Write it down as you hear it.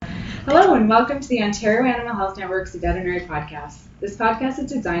Hello and welcome to the Ontario Animal Health Network's Veterinary Podcast. This podcast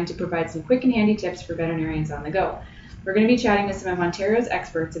is designed to provide some quick and handy tips for veterinarians on the go. We're going to be chatting with some of Ontario's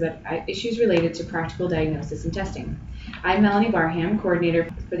experts about issues related to practical diagnosis and testing. I'm Melanie Barham, coordinator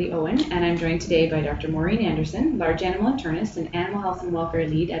for the OWAN, and I'm joined today by Dr. Maureen Anderson, large animal internist and animal health and welfare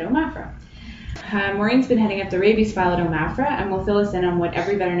lead at OMAFRA. Maureen's been heading up the rabies file at OMAFRA and will fill us in on what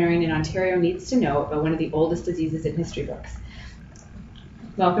every veterinarian in Ontario needs to know about one of the oldest diseases in history books.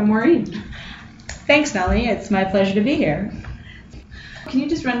 Welcome, Maureen. Thanks, Melanie. It's my pleasure to be here. Can you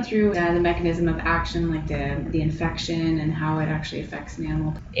just run through the mechanism of action, like the infection and how it actually affects an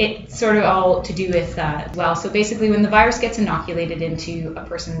animal? It's sort of all to do with so basically when the virus gets inoculated into a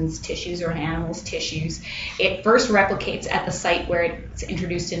person's tissues or an animal's tissues, it first replicates at the site where it's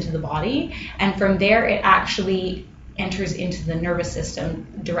introduced into the body, and from there it actually enters into the nervous system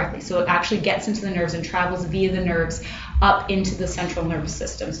directly. So it actually gets into the nerves and travels via the nerves up into the central nervous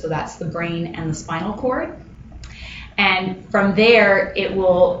system. So that's the brain and the spinal cord. And from there, it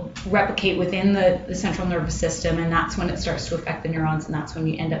will replicate within the central nervous system, and that's when it starts to affect the neurons, and that's when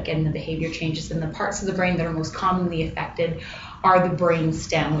you end up getting the behavior changes. And the parts of the brain that are most commonly affected are the brain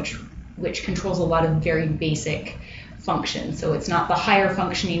stem, which controls a lot of very basic function. So it's not the higher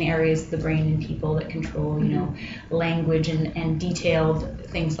functioning areas of the brain in people that control, language and detailed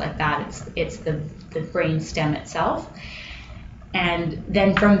things like that. It's the brain stem itself. And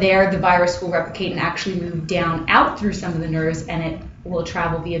then from there, the virus will replicate and actually move down out through some of the nerves, and it will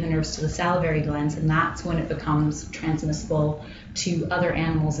travel via the nerves to the salivary glands, and that's when it becomes transmissible to other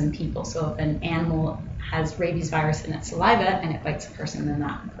animals and people. So if an animal has rabies virus in its saliva and it bites a person, then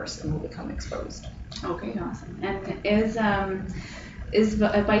that person will become exposed. Okay, awesome. And is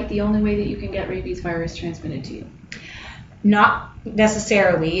a bite the only way that you can get rabies virus transmitted to you? Not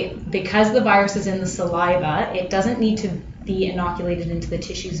necessarily. Because the virus is in the saliva, it doesn't need to be inoculated into the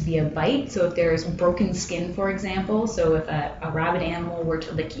tissues via bite. So if there's broken skin, for example, so if a rabid animal were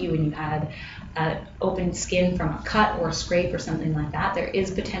to lick you and you had open skin from a cut or a scrape or something like that, there is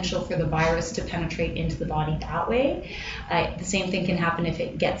potential for the virus to penetrate into the body that way. The same thing can happen if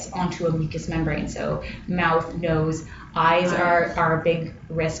it gets onto a mucous membrane. So mouth, nose, eyes are a big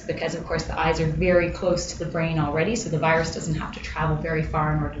risk because, of course, the eyes are very close to the brain already, so the virus doesn't have to travel very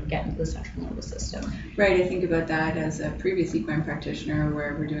far in order to get into the central nervous system. Right, I think about that as a previous equine practitioner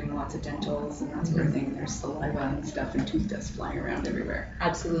where we're doing lots of dentals and that sort of thing. There's saliva and stuff and tooth dust flying around everywhere.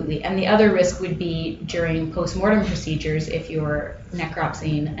 Absolutely. And the other risk would be during post-mortem procedures if you're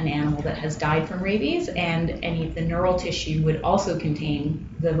necropsying an animal that has died from rabies, and any of the neural tissue would also contain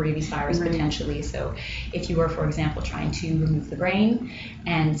the rabies virus potentially. So if you were, for example, trying to remove the brain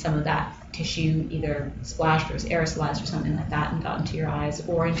and some of that tissue either splashed or was aerosolized or something like that and got into your eyes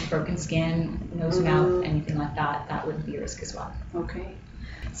or into broken skin, nose, mouth, anything like that, that would be a risk as well. Okay.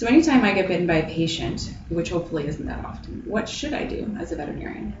 So anytime I get bitten by a patient, which hopefully isn't that often, what should I do as a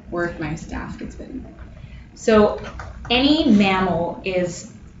veterinarian, or if my staff gets bitten? So any mammal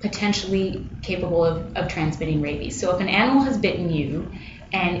is potentially capable of transmitting rabies. So if an animal has bitten you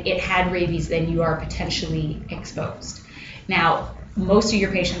and it had rabies, then you are potentially exposed. Now, most of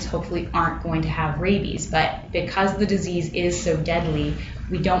your patients hopefully aren't going to have rabies, but because the disease is so deadly,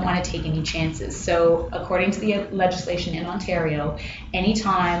 we don't want to take any chances. So according to the legislation in Ontario,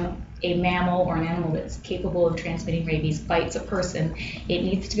 anytime a mammal or an animal that's capable of transmitting rabies bites a person, it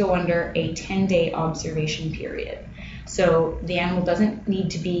needs to go under a 10-day observation period. So the animal doesn't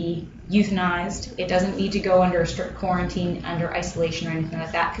need to be euthanized. It doesn't need to go under a strict quarantine, under isolation or anything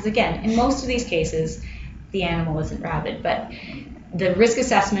like that. Because again, in most of these cases, the animal isn't rabid. But the risk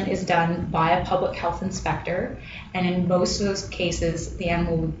assessment is done by a public health inspector, and in most of those cases, the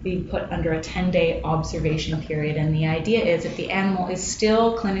animal would be put under a 10-day observation period. And the idea is if the animal is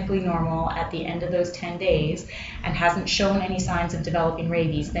still clinically normal at the end of those 10 days and hasn't shown any signs of developing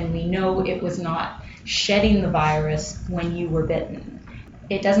rabies, then we know it was not shedding the virus when you were bitten.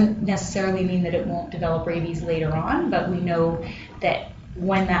 It doesn't necessarily mean that it won't develop rabies later on, but we know that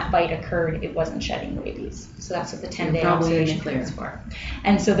when that bite occurred, it wasn't shedding rabies. So that's what the 10-day observation period is for.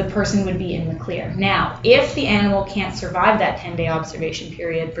 And so the person would be in the clear. Now, if the animal can't survive that 10-day observation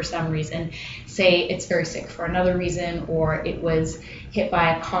period for some reason, say it's very sick for another reason, or it was hit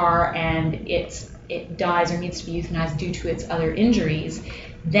by a car and it dies or needs to be euthanized due to its other injuries,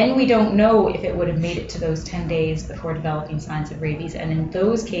 then we don't know if it would have made it to those 10 days before developing signs of rabies. And in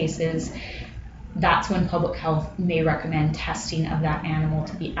those cases, that's when public health may recommend testing of that animal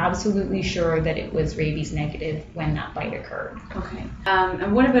to be absolutely sure that it was rabies negative when that bite occurred. Okay.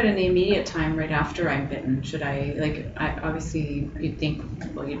 And what about in the immediate time right after I'm bitten? Should obviously you'd think,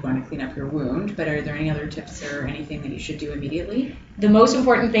 well, you'd want to clean up your wound, but are there any other tips or anything that you should do immediately? The most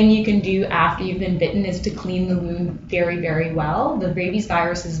important thing you can do after you've been bitten is to clean the wound very, very well. The rabies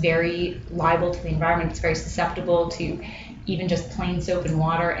virus is very liable to the environment. It's very susceptible to even just plain soap and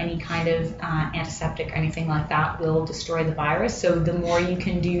water. Any kind of antiseptic or anything like that will destroy the virus. So the more you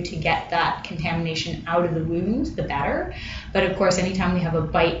can do to get that contamination out of the wound, the better. But of course, anytime we have a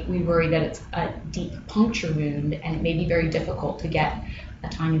bite, we worry that it's a deep puncture wound, and it may be very difficult to get a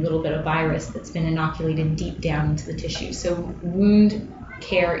tiny little bit of virus that's been inoculated deep down into the tissue. So wound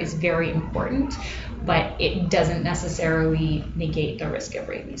care is very important, but it doesn't necessarily negate the risk of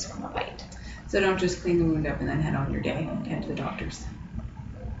rabies from a bite. So don't just clean the wound up and then head on your day and head to the doctors.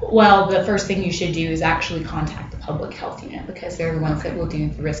 Well, the first thing you should do is actually contact the public health unit, because they're the ones that will do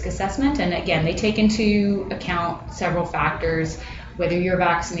the risk assessment. And again, they take into account several factors: whether you're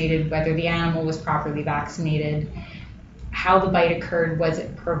vaccinated, whether the animal was properly vaccinated, how the bite occurred, was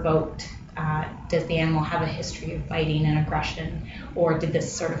it provoked, does the animal have a history of biting and aggression, or did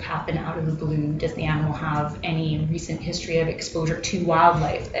this sort of happen out of the blue? Does the animal have any recent history of exposure to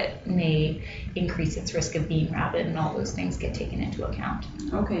wildlife that may increase its risk of being rabid? And all those things get taken into account.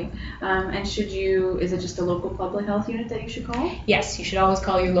 Okay. And is it just a local public health unit that you should call? Yes, you should always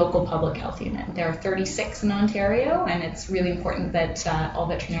call your local public health unit. There are 36 in Ontario, and it's really important that all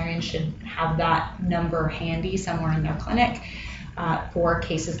veterinarians should have that number handy somewhere in their clinic for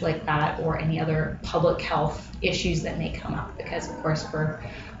cases like that or any other public health issues that may come up, because of course we're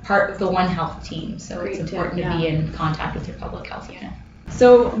part of the One Health team, so Great it's important to be in contact with your public health unit.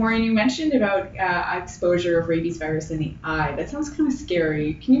 So, Maureen, you mentioned about exposure of rabies virus in the eye. That sounds kind of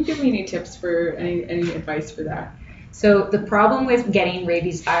scary. Can you give me any tips for any advice for that? So the problem with getting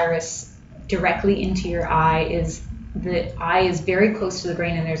rabies virus directly into your eye is the eye is very close to the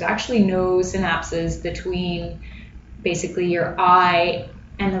brain, and there's actually no synapses between basically your eye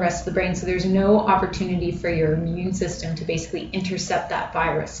and the rest of the brain. So there's no opportunity for your immune system to basically intercept that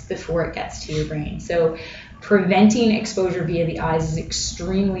virus before it gets to your brain. So preventing exposure via the eyes is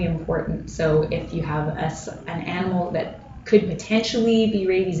extremely important. So if you have an animal that could potentially be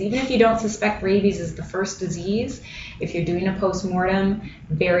rabies, even if you don't suspect rabies as the first disease, if you're doing a post-mortem,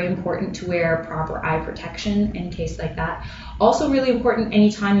 very important to wear proper eye protection in case like that. Also really important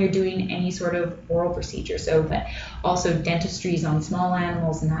anytime you're doing any sort of oral procedure, but also dentistries on small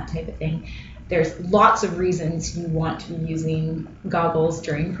animals and that type of thing. There's lots of reasons you want to be using goggles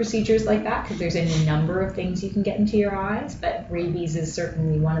during procedures like that, because there's any number of things you can get into your eyes, but rabies is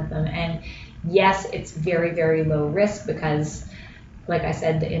certainly one of them. And yes, it's very, very low risk because, like I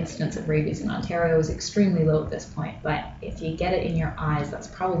said, the incidence of rabies in Ontario is extremely low at this point. But if you get it in your eyes, that's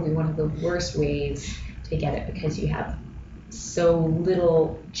probably one of the worst ways to get it, because you have so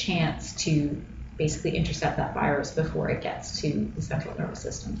little chance to basically intercept that virus before it gets to the central nervous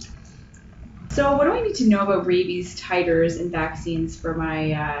system. So what do I need to know about rabies titers and vaccines for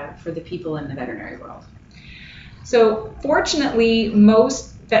the people in the veterinary world? So fortunately,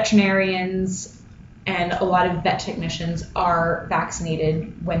 most veterinarians and a lot of vet technicians are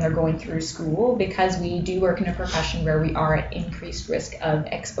vaccinated when they're going through school, because we do work in a profession where we are at increased risk of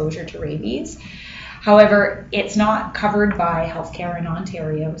exposure to rabies. However, it's not covered by healthcare in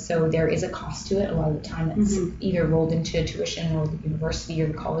Ontario, so there is a cost to it. A lot of the time it's either rolled into tuition or the university or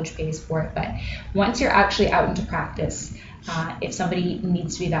the college pays for it. But once you're actually out into practice, if somebody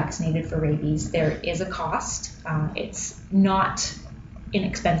needs to be vaccinated for rabies, there is a cost. It's not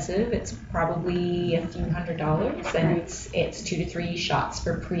inexpensive. It's probably a few $100s, and it's 2 to 3 shots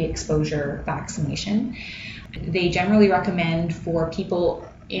for pre-exposure vaccination. They generally recommend for people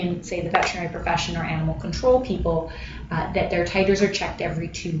in, say, the veterinary profession or animal control people, that their titers are checked every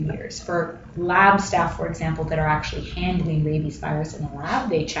 2 years. For lab staff, for example, that are actually handling rabies virus in the lab,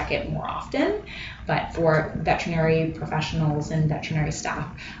 they check it more often. But for veterinary professionals and veterinary staff,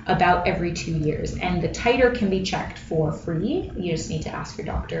 about every 2 years. And the titer can be checked for free. You just need to ask your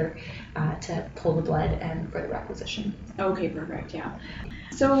doctor to pull the blood and for the requisition. Okay, perfect, yeah.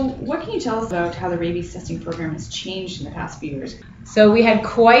 So what can you tell us about how the rabies testing program has changed in the past few years? So we had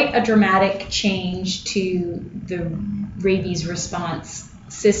quite a dramatic change to the rabies response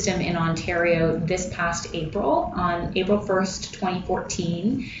system in Ontario this past April. On April 1st,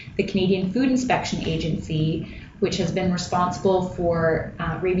 2014, the Canadian Food Inspection Agency, which has been responsible for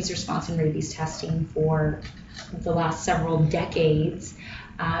rabies response and rabies testing for the last several decades,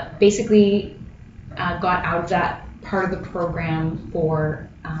 basically got out of that part of the program for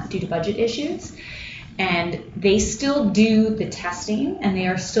due to budget issues. And they still do the testing, and they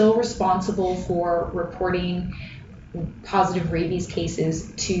are still responsible for reporting positive rabies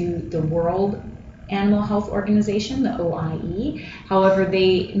cases to the World Animal Health Organization, the OIE. However,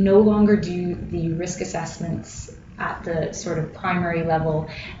 they no longer do the risk assessments at the sort of primary level,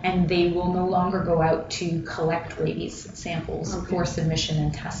 and they will no longer go out to collect rabies samples for submission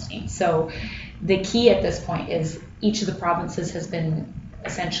and testing. So the key at this point is each of the provinces has been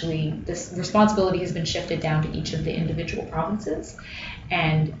essentially, this responsibility has been shifted down to each of the individual provinces,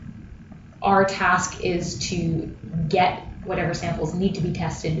 and our task is to get whatever samples need to be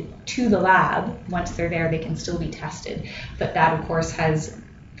tested to the lab. Once they're there, they can still be tested. But that, of course, has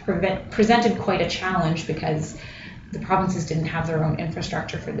presented quite a challenge because the provinces didn't have their own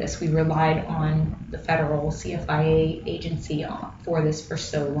infrastructure for this. We relied on the federal CFIA agency for this for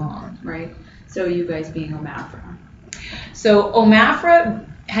so long. Right. So you guys being OMAFRA. So OMAFRA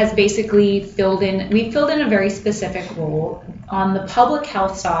has basically filled in a very specific role. On the public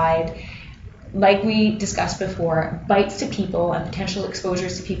health side, like we discussed before, bites to people and potential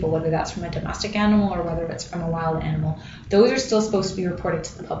exposures to people, whether that's from a domestic animal or whether it's from a wild animal, those are still supposed to be reported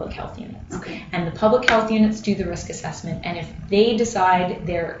to the public health units. Okay. And the public health units do the risk assessment, and if they decide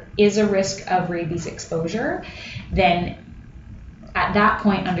there is a risk of rabies exposure, then at that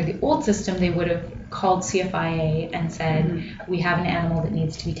point, under the old system, they would have called CFIA and said, we have an animal that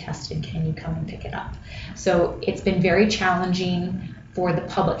needs to be tested, can you come and pick it up? So it's been very challenging for the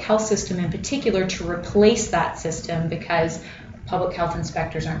public health system in particular to replace that system because public health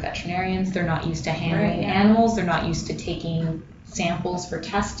inspectors aren't veterinarians, they're not used to handling animals, they're not used to taking samples for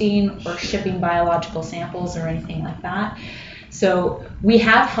testing or shipping biological samples or anything like that. So we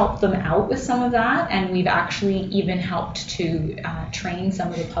have helped them out with some of that, and we've actually even helped to train some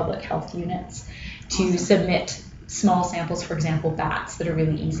of the public health units to submit small samples, for example, bats, that are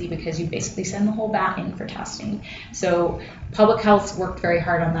really easy because you basically send the whole bat in for testing. So public health's worked very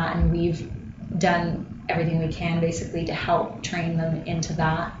hard on that, and we've done everything we can basically to help train them into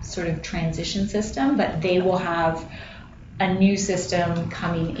that sort of transition system, but they will have a new system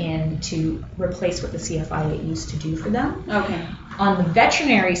coming in to replace what the CFIA used to do for them. Okay. On the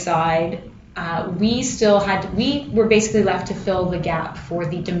veterinary side, we were basically left to fill the gap for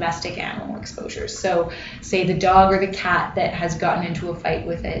the domestic animal exposures. So say the dog or the cat that has gotten into a fight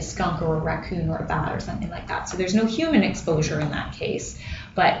with a skunk or a raccoon or a bat or something like that. So there's no human exposure in that case,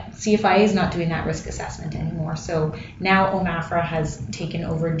 but CFIA is not doing that risk assessment anymore. So now OMAFRA has taken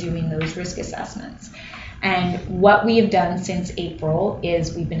over doing those risk assessments. And what we have done since April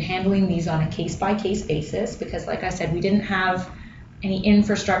is we've been handling these on a case-by-case basis because, like I said, we didn't have any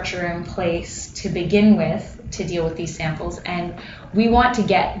infrastructure in place to begin with to deal with these samples, and we want to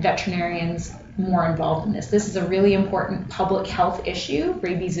get veterinarians more involved in this. This is a really important public health issue.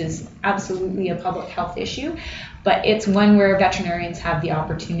 Rabies is absolutely a public health issue, but it's one where veterinarians have the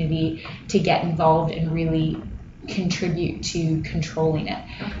opportunity to get involved and really contribute to controlling it.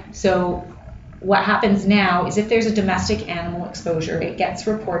 Okay. So what happens now is if there's a domestic animal exposure, it gets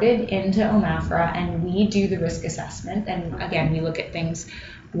reported into OMAFRA and we do the risk assessment. And again, we look at things,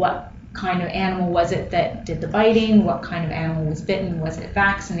 what kind of animal was it that did the biting, what kind of animal was bitten, was it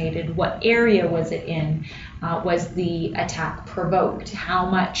vaccinated, what area was it in, was the attack provoked, how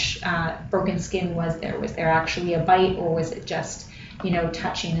much broken skin was there actually a bite, or was it just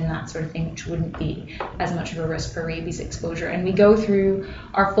touching and that sort of thing, which wouldn't be as much of a risk for rabies exposure. And we go through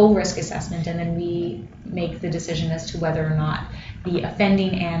our full risk assessment, and then we make the decision as to whether or not the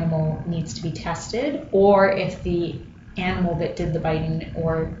offending animal needs to be tested, or if the animal that did the biting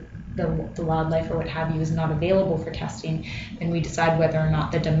or the wildlife or what have you is not available for testing, then we decide whether or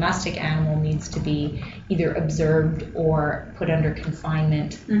not the domestic animal needs to be either observed or put under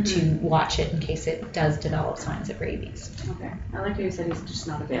confinement to watch it in case it does develop signs of rabies. Okay. I like how you said he's just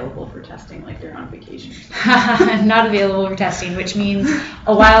not available for testing, like they're on vacation. Not available for testing, which means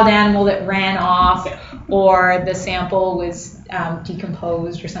a wild animal that ran off or the sample was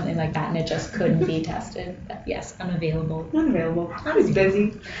decomposed or something like that and it just couldn't be tested. But yes, unavailable. Unavailable. I was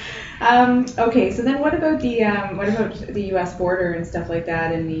busy. Okay, so then what about the U.S. border and stuff like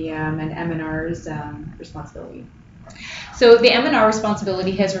that, and the and MNR's responsibility? So the MNR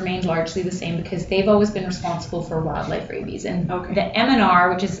responsibility has remained largely the same because they've always been responsible for wildlife rabies. And the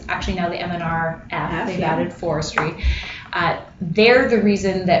MNR, which is actually now the MNRF, they've added forestry, they're the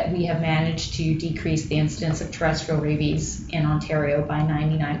reason that we have managed to decrease the incidence of terrestrial rabies in Ontario by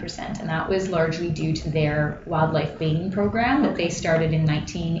 99%. And that was largely due to their wildlife baiting program that they started in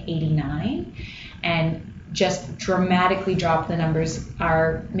 1989 and just dramatically dropped the numbers.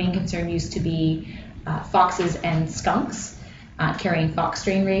 Our main concern used to be foxes and skunks. carrying fox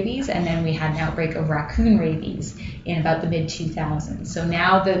strain rabies, and then we had an outbreak of raccoon rabies in about the mid-2000s. So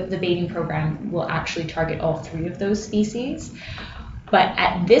now the baiting program will actually target all 3 of those species. But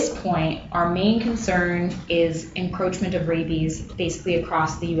at this point, our main concern is encroachment of rabies basically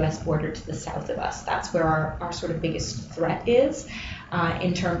across the US border to the south of us. That's where our sort of biggest threat is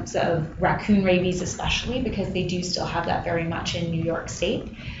in terms of raccoon rabies, especially because they do still have that very much in New York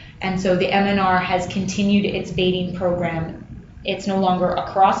State. And so the MNR has continued its baiting program. It's no longer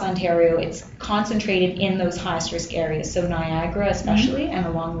across Ontario, it's concentrated in those highest risk areas, so Niagara especially, and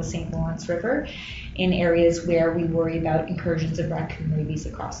along the St. Lawrence River, in areas where we worry about incursions of raccoon rabies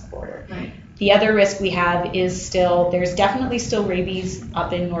across the border. Right. The other risk we have is there's definitely still rabies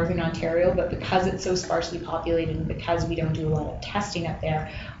up in northern Ontario, but because it's so sparsely populated and because we don't do a lot of testing up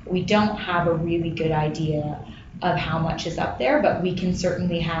there, we don't have a really good idea of how much is up there, but we can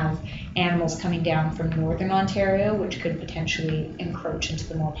certainly have animals coming down from northern Ontario, which could potentially encroach into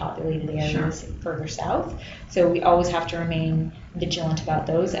the more populated areas further south. So we always have to remain vigilant about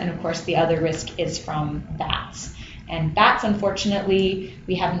those. And of course, the other risk is from bats. And bats, unfortunately,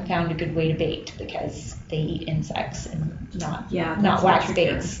 we haven't found a good way to bait because they eat insects and not wax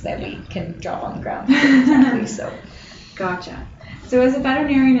baits that we can drop on the ground. Exactly. So. Gotcha. So as a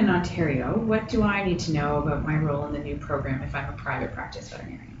veterinarian in Ontario, what do I need to know about my role in the new program if I'm a private practice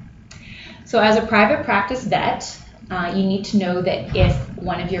veterinarian? So as a private practice vet, you need to know that if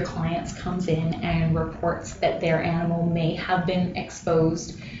one of your clients comes in and reports that their animal may have been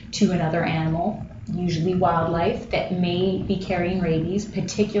exposed to another animal, usually wildlife, that may be carrying rabies,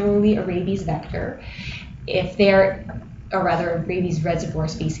 particularly a rabies vector, a rabies reservoir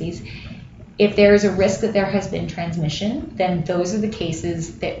species, if there is a risk that there has been transmission, then those are the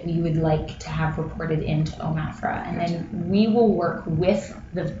cases that we would like to have reported into OMAFRA. And then we will work with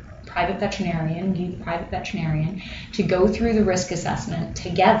the private veterinarian, to go through the risk assessment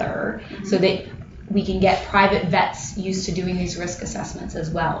together so that we can get private vets used to doing these risk assessments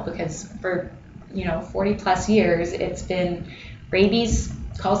as well. Because for 40 plus years, it's been rabies,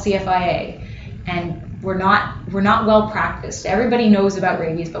 call CFIA, and we're not well practiced. Everybody knows about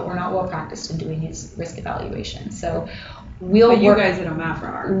rabies, but we're not well practiced in doing these risk evaluations. So you guys at OMAFRA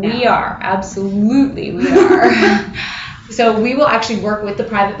are. We are, absolutely, we are. So we will actually work with the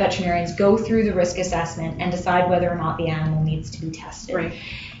private veterinarians, go through the risk assessment, and decide whether or not the animal needs to be tested. Right.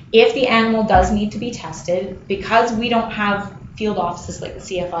 If the animal does need to be tested, because we don't have field offices like the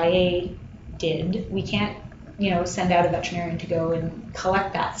CFIA did, we can't send out a veterinarian to go and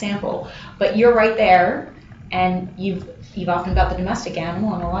collect that sample. But you're right there, and you've often got the domestic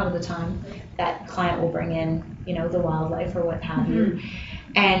animal, and a lot of the time that client will bring in, the wildlife or what have you.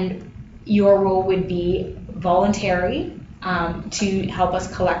 And your role would be voluntary to help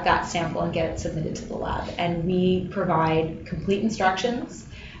us collect that sample and get it submitted to the lab. And we provide complete instructions.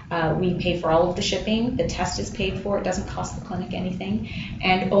 We pay for all of the shipping. The test is paid for. It doesn't cost the clinic anything.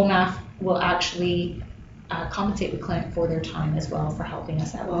 And OMAF will actually compensate the clinic for their time as well for helping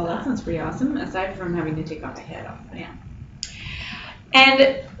us out. Well, that sounds pretty awesome, aside from having to take off the head off. Yeah.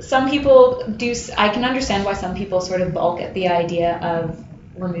 And some people I can understand why some people sort of balk at the idea of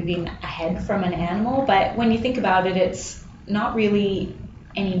removing a head from an animal, but when you think about it, it's not really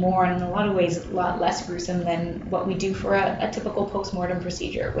anymore, and in a lot of ways a lot less gruesome than what we do for a typical post-mortem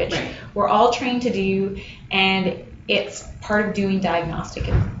procedure, which we're all trained to do, and it's part of doing diagnostics,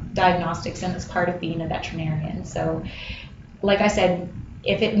 and it's part of being a veterinarian. So like I said,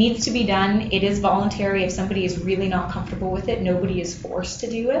 if it needs to be done, it is voluntary. If somebody is really not comfortable with it, nobody is forced to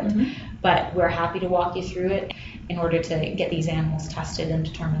do it, but we're happy to walk you through it in order to get these animals tested and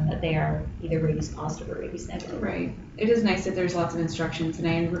determine that they are either rabies positive or rabies negative. Right. It is nice that there's lots of instructions,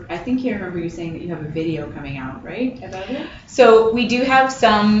 and I think I remember you saying that you have a video coming out, right, about it? So we do have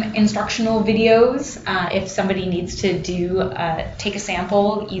some instructional videos. If somebody needs to take a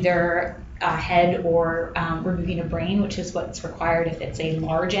sample, either a head or removing a brain, which is what's required if it's a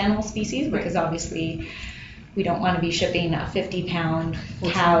large animal species, because obviously we don't want to be shipping a 50-pound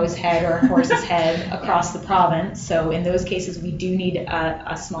cow's head or a horse's head across the province. So in those cases, we do need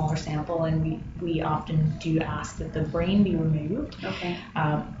a smaller sample, and we often do ask that the brain be removed. Okay.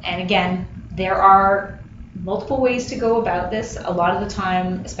 And again, there are multiple ways to go about this. A lot of the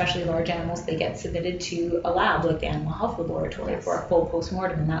time, especially large animals, they get submitted to a lab like the Animal Health Laboratory for a full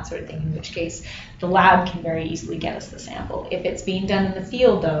postmortem and that sort of thing, in which case the lab can very easily get us the sample. If it's being done in the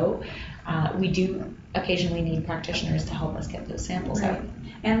field, though, we do occasionally need practitioners to help us get those samples out.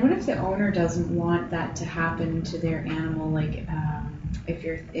 And what if the owner doesn't want that to happen to their animal? Like, if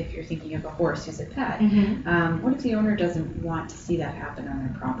you're thinking of a horse who's a pet, what if the owner doesn't want to see that happen on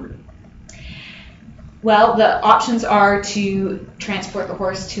their property? Well, the options are to transport the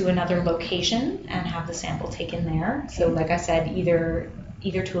horse to another location and have the sample taken there. So like I said, either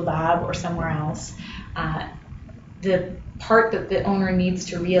to a lab or somewhere else. The part that the owner needs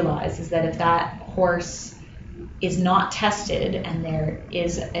to realize is that if that horse is not tested and there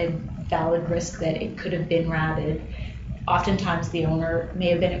is a valid risk that it could have been rabid, oftentimes the owner may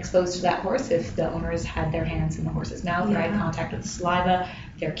have been exposed to that horse if the owner has had their hands in the horse's mouth or had contact with the saliva,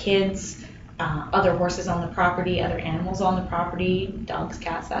 their kids, other horses on the property, other animals on the property, dogs,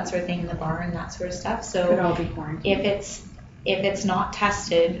 cats, that sort of thing in the barn, that sort of stuff. So could all be quarantined. If it's not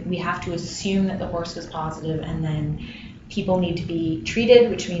tested, we have to assume that the horse was positive, and then people need to be treated,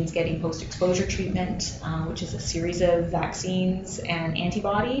 which means getting post-exposure treatment, which is a series of vaccines and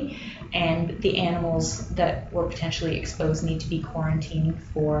antibody, and the animals that were potentially exposed need to be quarantined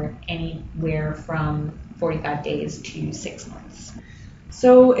for anywhere from 45 days to 6 months.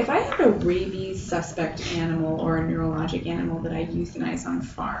 So if I have a rabies suspect animal or a neurologic animal that I euthanize on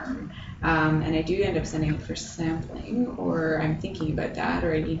farm, and I do end up sending it for sampling, or I'm thinking about that,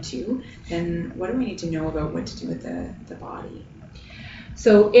 or I need to, then what do I need to know about what to do with the body?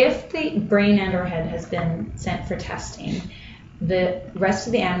 So if the brain and or head has been sent for testing, the rest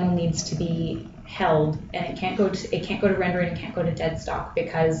of the animal needs to be held, and it can't go to rendering, it can't go to dead stock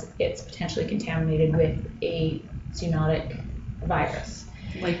because it's potentially contaminated with a zoonotic virus.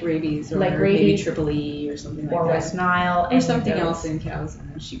 Like rabies, or maybe Triple E or something like that. Or West Nile. Or something else in cows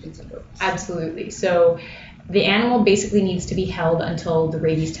and sheep and goats. Absolutely. So the animal basically needs to be held until the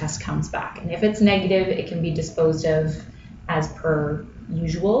rabies test comes back. And if it's negative, it can be disposed of as per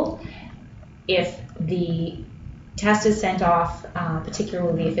usual. If the test is sent off,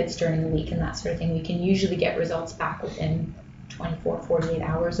 particularly if it's during the week and that sort of thing, we can usually get results back within 24, 48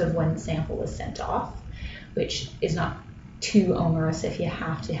 hours of when the sample was sent off, which is not too onerous if you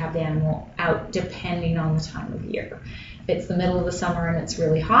have to have the animal out depending on the time of year. If it's the middle of the summer and it's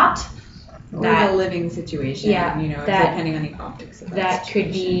really hot, or the living situation, depending on the optics of that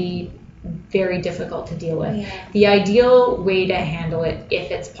could be very difficult to deal with. Yeah. The ideal way to handle it,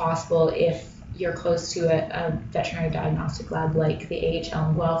 if it's possible, if you're close to a veterinary diagnostic lab like the AHL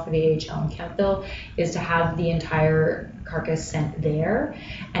in Guelph or the AHL in Kemptville, is to have the entire carcass sent there.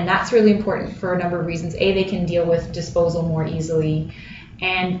 And that's really important for a number of reasons. A, they can deal with disposal more easily,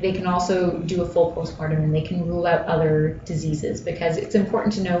 and they can also do a full postmortem, and they can rule out other diseases, because it's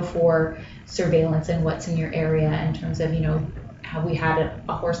important to know for surveillance and what's in your area in terms of, have we had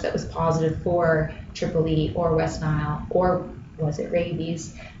a horse that was positive for Triple E or West Nile, or was it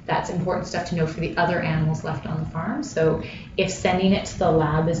rabies? That's important stuff to know for the other animals left on the farm. So if sending it to the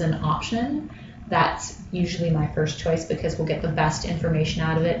lab is an option, that's usually my first choice, because we'll get the best information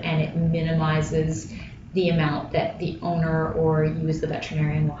out of it, and it minimizes the amount that the owner or you as the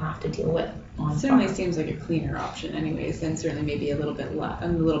veterinarian will have to deal with on Certainly farm. Seems like a cleaner option anyways, and certainly maybe a little bit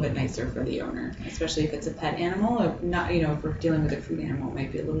nicer for the owner, especially if it's a pet animal. Or not, if we're dealing with a food animal, it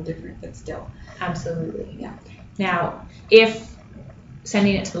might be a little different, but still. Absolutely. Yeah. Now, if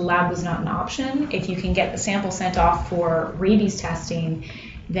sending it to the lab was not an option, if you can get the sample sent off for rabies testing,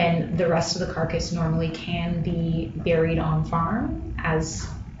 then the rest of the carcass normally can be buried on farm, as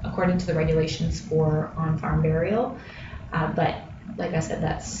according to the regulations for on-farm burial. But like I said,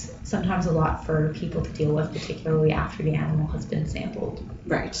 that's sometimes a lot for people to deal with, particularly after the animal has been sampled.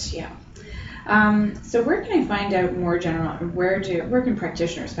 Right, yeah. So where can I find out more general, where can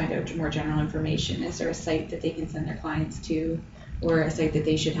practitioners find out more general information? Is there a site that they can send their clients to, or a site that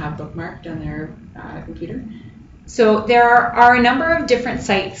they should have bookmarked on their computer? So there are a number of different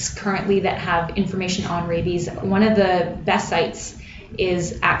sites currently that have information on rabies. One of the best sites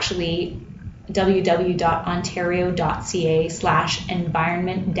is actually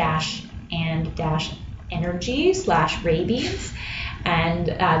www.ontario.ca/environment-and-energy/rabies. And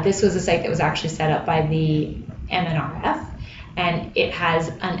this was a site that was actually set up by the MNRF. And it has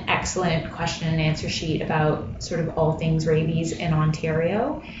an excellent question and answer sheet about sort of all things rabies in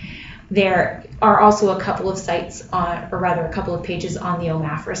Ontario. There are also a couple of sites a couple of pages on the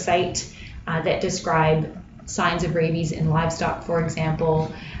OMAFRA site that describe signs of rabies in livestock, for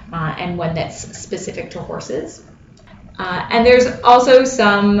example, and one that's specific to horses. And there's also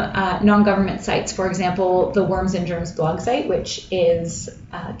some non-government sites, for example, the Worms and Germs blog site, which is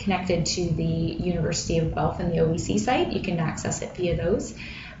connected to the University of Guelph and the OEC site. You can access it via those.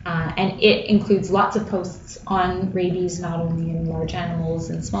 And it includes lots of posts on rabies, not only in large animals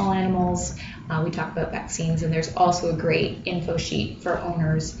and small animals. We talk about vaccines, and there's also a great info sheet for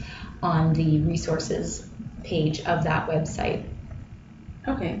owners on the resources page of that website.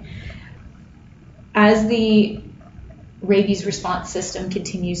 Okay. As the rabies response system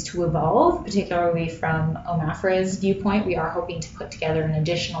continues to evolve, particularly from OMAFRA's viewpoint. We are hoping to put together an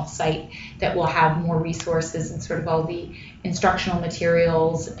additional site that will have more resources and sort of all the instructional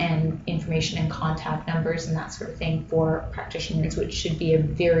materials and information and contact numbers and that sort of thing for practitioners, which should be a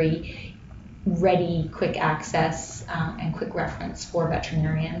very ready, quick access and quick reference for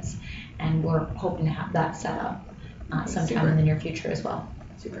veterinarians. And we're hoping to have that set up sometime in the near future as well.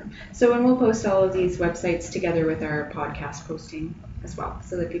 Super. So, and we'll post all of these websites together with our podcast posting as well,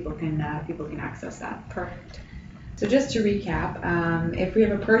 so that people can access that. Perfect. So, just to recap, if we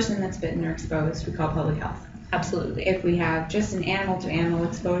have a person that's bitten or exposed, we call public health. Absolutely. If we have just an animal-to-animal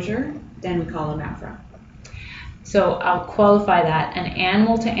exposure, then we call OMAFRA. So I'll qualify that: an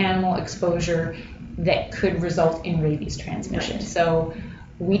animal-to-animal exposure that could result in rabies transmission. Right. So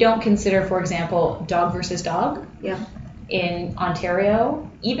we don't consider, for example, dog versus dog. Yeah. In Ontario,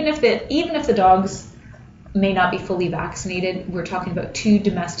 even if the dogs may not be fully vaccinated, we're talking about two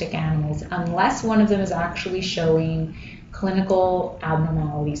domestic animals. Unless one of them is actually showing clinical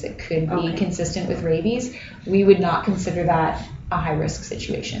abnormalities that could be consistent with rabies, we would not consider that a high-risk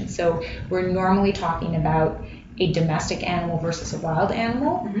situation. So we're normally talking about a domestic animal versus a wild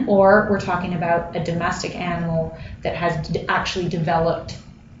animal, or we're talking about a domestic animal that has actually developed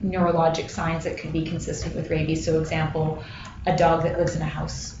neurologic signs that could be consistent with rabies. So example, a dog that lives in a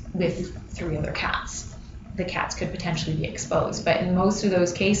house with 3 other cats. The cats could potentially be exposed. But in most of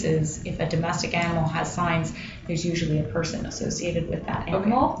those cases, if a domestic animal has signs, there's usually a person associated with that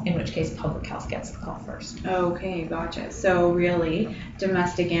animal, in which case public health gets the call first. Okay, gotcha. So really,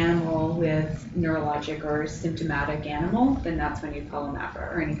 domestic animal with neurologic or symptomatic animal, then that's when you call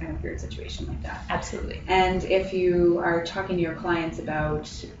OMAFRA or any kind of weird situation like that. Absolutely. And if you are talking to your clients about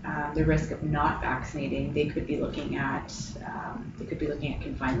the risk of not vaccinating, they could be looking at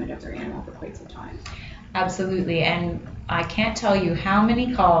confinement of their animal for quite some time. Absolutely. And I can't tell you how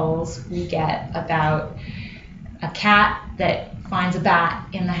many calls we get about a cat that finds a bat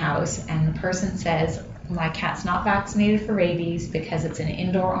in the house, and the person says, my cat's not vaccinated for rabies because it's an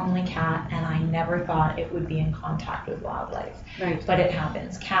indoor-only cat, and I never thought it would be in contact with wildlife. Right. But it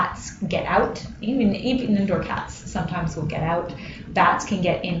happens. Cats get out, even indoor cats sometimes will get out. Bats can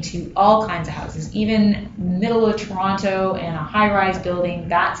get into all kinds of houses, even middle of Toronto in a high-rise building.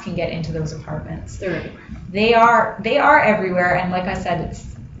 Bats can get into those apartments. They're everywhere. They are everywhere, and like I said,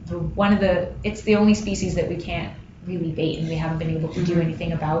 it's the only species that we can't really bait, and we haven't been able to do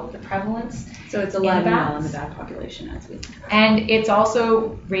anything about the prevalence. So it's alive and well in the bat population as we. And it's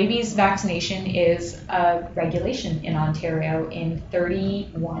also, rabies vaccination is a regulation in Ontario in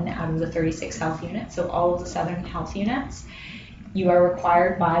 31 out of the 36 health units, so all of the southern health units. You are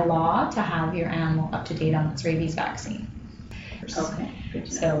required by law to have your animal up to date on its rabies vaccine. Okay. Good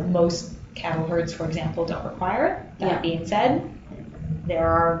to know. So most cattle herds, for example, don't require it. That being said, there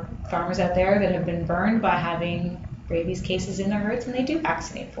are farmers out there that have been burned by having rabies cases in their herds, and they do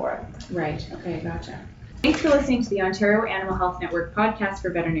vaccinate for it. Right. Okay, gotcha. Thanks for listening to the Ontario Animal Health Network podcast for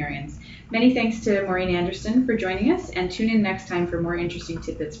veterinarians. Many thanks to Maureen Anderson for joining us, and tune in next time for more interesting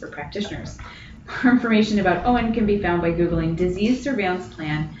tidbits for practitioners. More information about OWYN can be found by Googling Disease Surveillance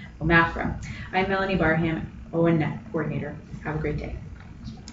Plan, OMAFRA. I'm Melanie Barham, OWYN Net Coordinator. Have a great day.